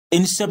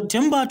In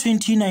September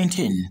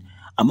 2019,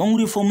 among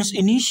reforms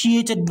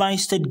initiated by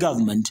state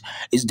government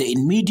is the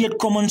immediate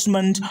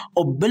commencement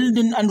of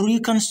building and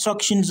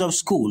reconstructions of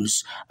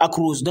schools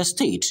across the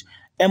state,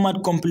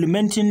 aimed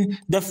complementing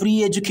the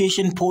free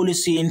education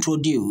policy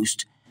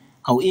introduced.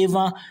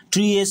 However,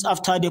 3 years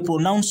after the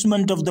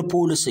pronouncement of the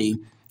policy,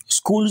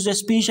 schools,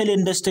 especially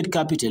in the state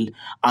capital,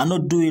 are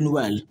not doing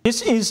well.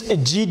 This is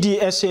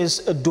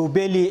GDS's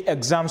Dobeli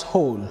exams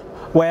hall,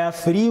 where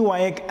free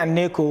WAEC and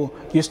NECO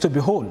used to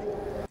be held.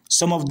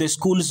 Some of the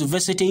schools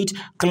visited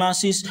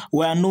classes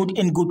were not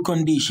in good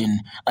condition,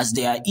 as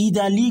they are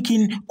either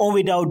leaking or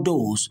without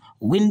doors,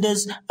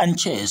 windows and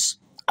chairs,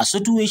 a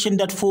situation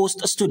that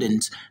forced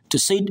students to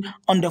sit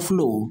on the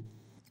floor,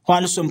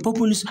 while some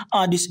pupils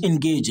are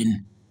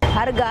disengaging.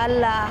 I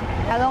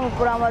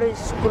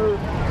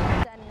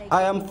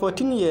am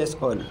 14 years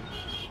old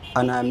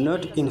and I am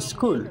not in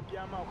school,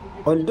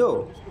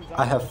 although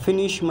I have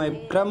finished my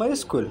primary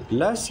school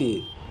last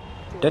year.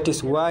 That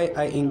is why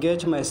I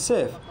engage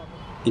myself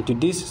into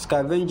this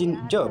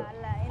scavenging job.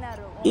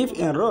 If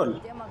enrolled,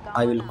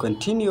 I will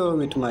continue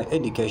with my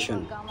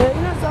education.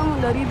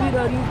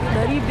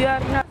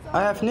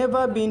 I have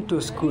never been to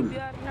school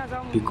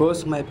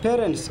because my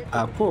parents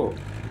are poor.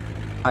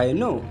 I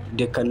know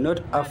they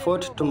cannot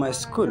afford to my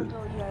school.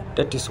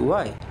 That is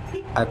why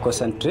I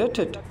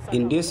concentrated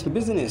in this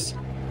business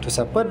to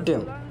support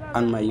them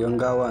and my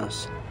younger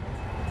ones.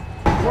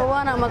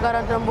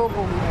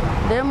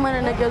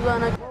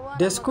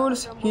 The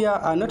schools here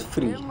are not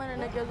free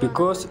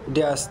because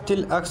they are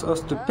still ask us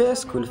to pay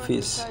school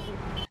fees.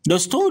 The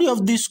story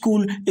of this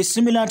school is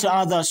similar to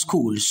other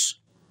schools.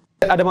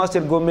 The Adamawa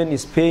State government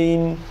is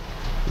paying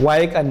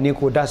WAEC and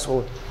NECO, that's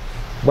all.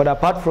 But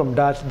apart from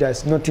that,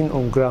 there's nothing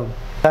on ground.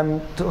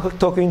 I'm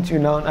talking to you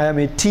now, I am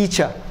a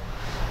teacher.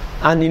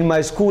 And in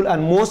my school,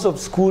 and most of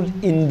schools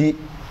in the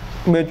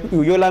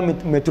Yola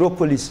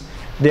metropolis,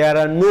 there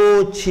are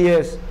no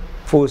chairs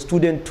for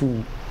students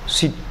to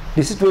sit.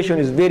 The situation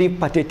is very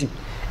pathetic.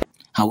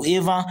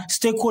 However,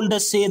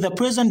 stakeholders say the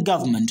present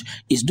government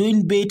is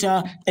doing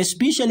better,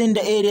 especially in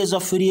the areas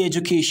of free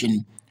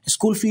education,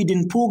 school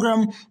feeding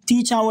program,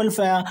 teacher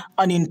welfare,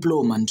 and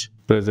employment.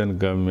 Present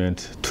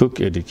government took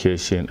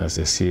education as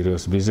a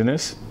serious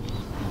business.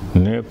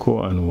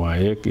 NECO and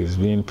WAEC is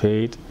being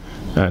paid,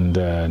 and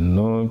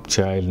no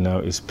child now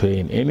is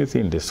paying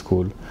anything in the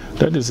school.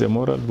 That is a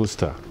moral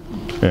booster.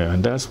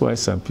 And that's why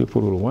some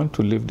people will want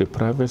to leave the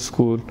private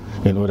school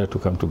in order to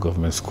come to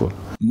government school.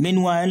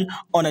 Meanwhile,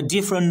 on a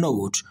different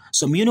note,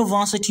 some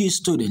university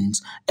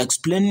students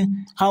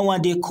explain how are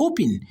they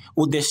coping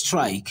with the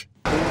strike.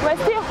 We're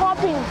still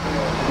hoping.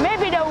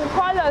 Maybe they will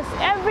call us.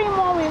 Every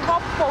month we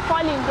hope for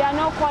calling. They are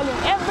not calling.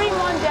 Every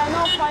month they are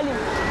not calling.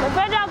 The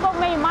federal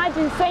government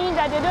imagine saying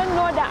that they don't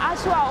know that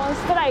ASU are on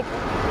strike.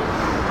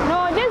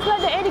 No, this is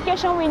not the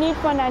education we need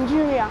for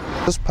Nigeria.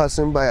 Just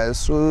passing by, I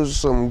saw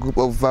some group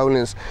of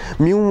violence.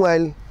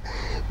 Meanwhile,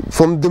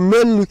 from the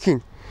men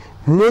looking,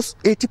 most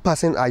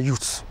 80% are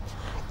youths.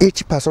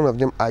 80% of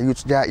them are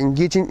youths. They are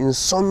engaging in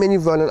so many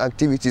violent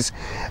activities.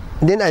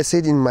 Then I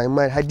said in my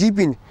mind, had it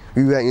been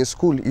we were in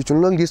school, it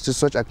will not lead to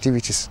such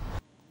activities.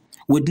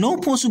 With no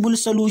possible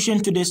solution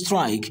to the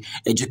strike,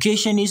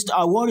 educationists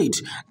are worried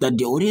that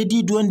the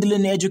already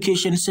dwindling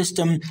education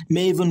system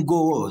may even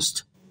go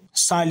worse.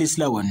 Silas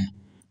Lawan,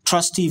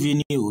 Trust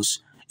TV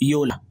News,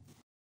 Yola.